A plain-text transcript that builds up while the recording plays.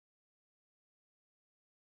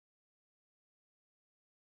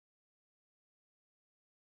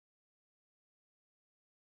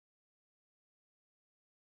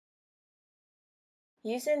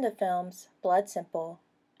Used in the films Blood Simple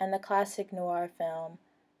and the classic noir film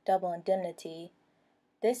Double Indemnity,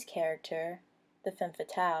 this character, the femme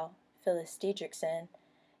fatale, Phyllis Dietrichson,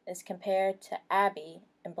 is compared to Abby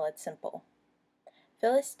in Blood Simple.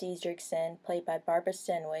 Phyllis Dietrichson, played by Barbara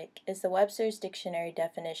Stenwick, is the Webster's Dictionary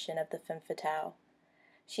definition of the femme fatale.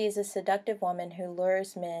 She is a seductive woman who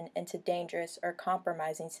lures men into dangerous or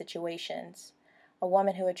compromising situations. A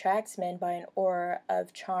woman who attracts men by an aura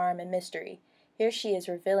of charm and mystery. Here she is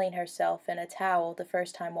revealing herself in a towel the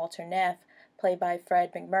first time Walter Neff, played by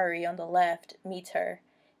Fred McMurray on the left, meets her.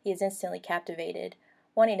 He is instantly captivated,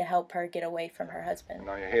 wanting to help her get away from her husband.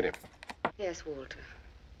 Now you hate him. Yes, Walter.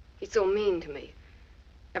 He's so mean to me.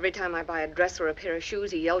 Every time I buy a dress or a pair of shoes,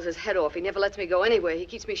 he yells his head off. He never lets me go anywhere. He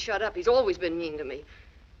keeps me shut up. He's always been mean to me.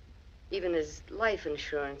 Even his life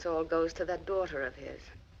insurance all goes to that daughter of his.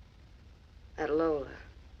 That Lola.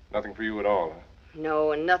 Nothing for you at all, huh?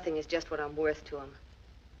 No, and nothing is just what I'm worth to him.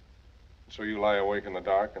 So you lie awake in the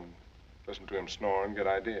dark and listen to him snore and get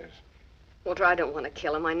ideas. Walter, I don't want to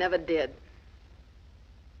kill him. I never did.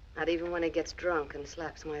 Not even when he gets drunk and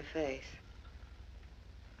slaps my face.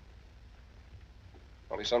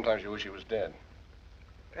 Only sometimes you wish he was dead.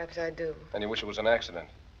 Perhaps I do. And you wish it was an accident.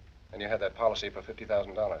 And you had that policy for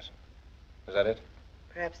 $50,000. Is that it?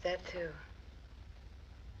 Perhaps that, too.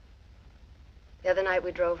 The other night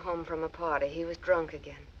we drove home from a party. He was drunk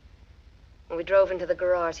again. When we drove into the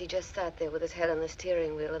garage, he just sat there with his head on the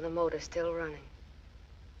steering wheel and the motor still running.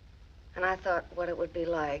 And I thought what it would be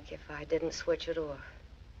like if I didn't switch it off.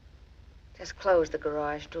 Just closed the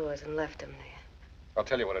garage doors and left him there. I'll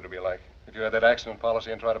tell you what it'd be like. If you had that accident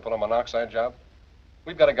policy and tried to pull a monoxide job,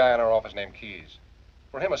 we've got a guy in our office named Keyes.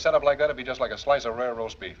 For him, a setup like that would be just like a slice of rare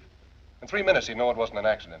roast beef. In 3 minutes, he'd know it wasn't an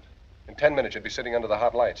accident. In 10 minutes, you'd be sitting under the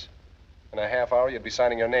hot lights. In a half hour, you'd be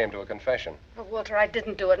signing your name to a confession. But, Walter, I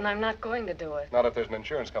didn't do it, and I'm not going to do it. Not if there's an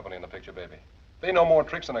insurance company in the picture, baby. They know more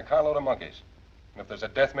tricks than a carload of monkeys. And if there's a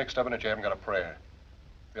death mixed up in it, you haven't got a prayer.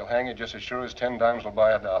 They'll hang you just as sure as 10 dimes will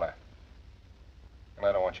buy $1. And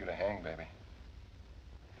I don't want you to hang, baby.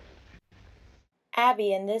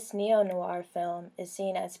 Abby in this neo-noir film is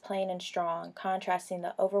seen as plain and strong, contrasting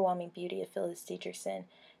the overwhelming beauty of Phyllis Dietrichson.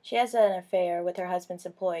 She has an affair with her husband's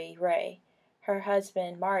employee, Ray. Her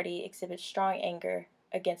husband, Marty, exhibits strong anger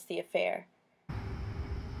against the affair.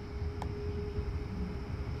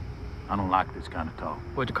 I don't like this kind of talk.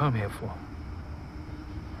 What'd you come here for?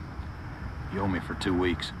 You owe me for 2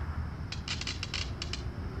 weeks.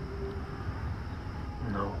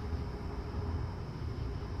 No.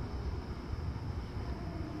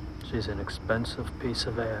 She's an expensive piece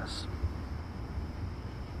of ass.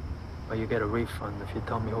 But you get a refund if you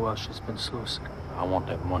tell me who else she's been sluicing. I want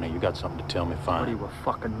that money. You got something to tell me, fine. What are you, a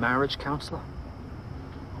fucking marriage counselor?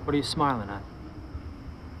 What are you smiling at?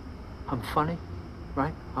 I'm funny,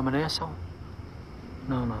 right? I'm an asshole?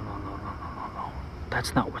 No.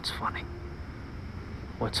 That's not what's funny.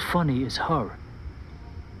 What's funny is her.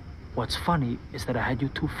 What's funny is that I had you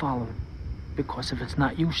two followed. Because if it's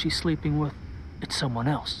not you she's sleeping with, it's someone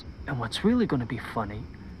else. And what's really gonna be funny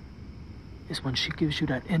is when she gives you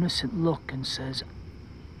that innocent look and says,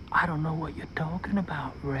 I don't know what you're talking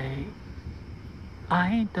about, Ray.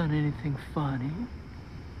 I ain't done anything funny.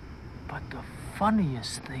 But the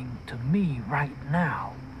funniest thing to me right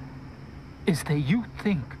now is that you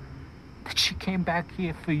think that she came back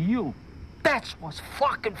here for you. That's what's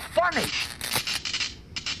fucking funny.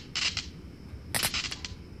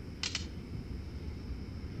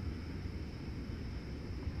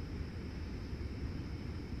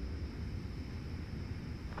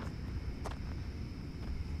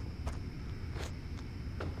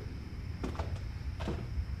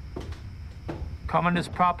 Come on this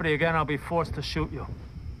property again, I'll be forced to shoot you.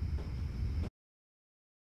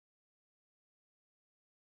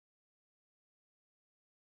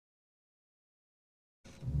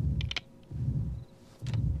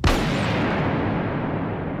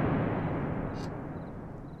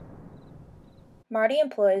 Marty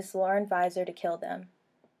employs Lauren Visor to kill them.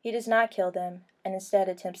 He does not kill them, and instead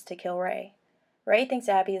attempts to kill Ray. Ray thinks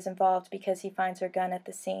Abby is involved because he finds her gun at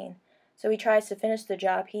the scene, so he tries to finish the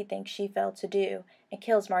job he thinks she failed to do and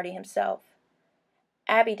kills Marty himself.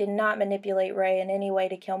 Abby did not manipulate Ray in any way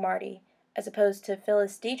to kill Marty, as opposed to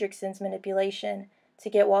Phyllis Dietrichson's manipulation to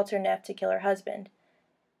get Walter Neff to kill her husband.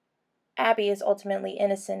 Abby is ultimately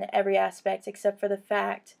innocent in every aspect except for the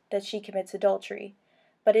fact that she commits adultery,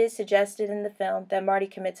 but it is suggested in the film that Marty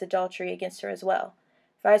commits adultery against her as well.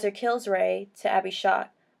 Visor kills Ray to Abby's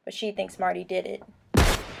shock, but she thinks Marty did it.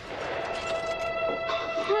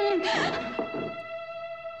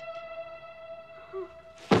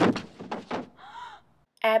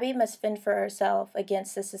 Abby must fend for herself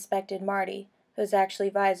against the suspected Marty, who is actually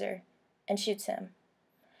Visor, and shoots him.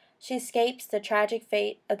 She escapes the tragic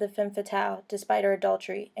fate of the femme fatale despite her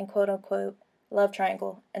adultery and quote-unquote love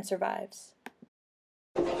triangle and survives.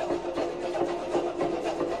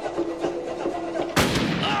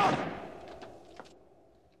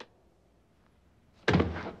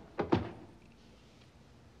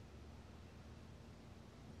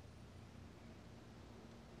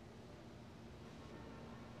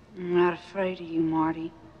 I'm not afraid of you,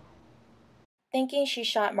 Marty. Thinking she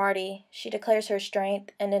shot Marty, she declares her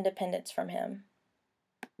strength and independence from him.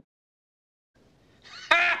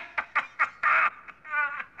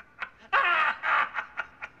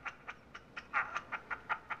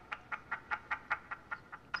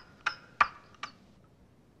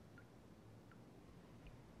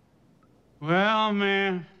 Well,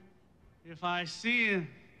 man, if I see him,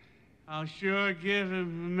 I'll sure give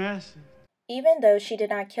him the message. Even though she did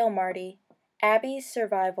not kill Marty, Abby's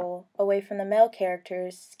survival away from the male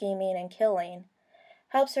characters' scheming and killing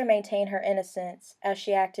helps her maintain her innocence as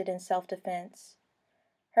she acted in self-defense.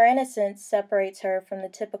 Her innocence separates her from the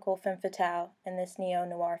typical femme fatale in this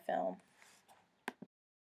neo-noir film.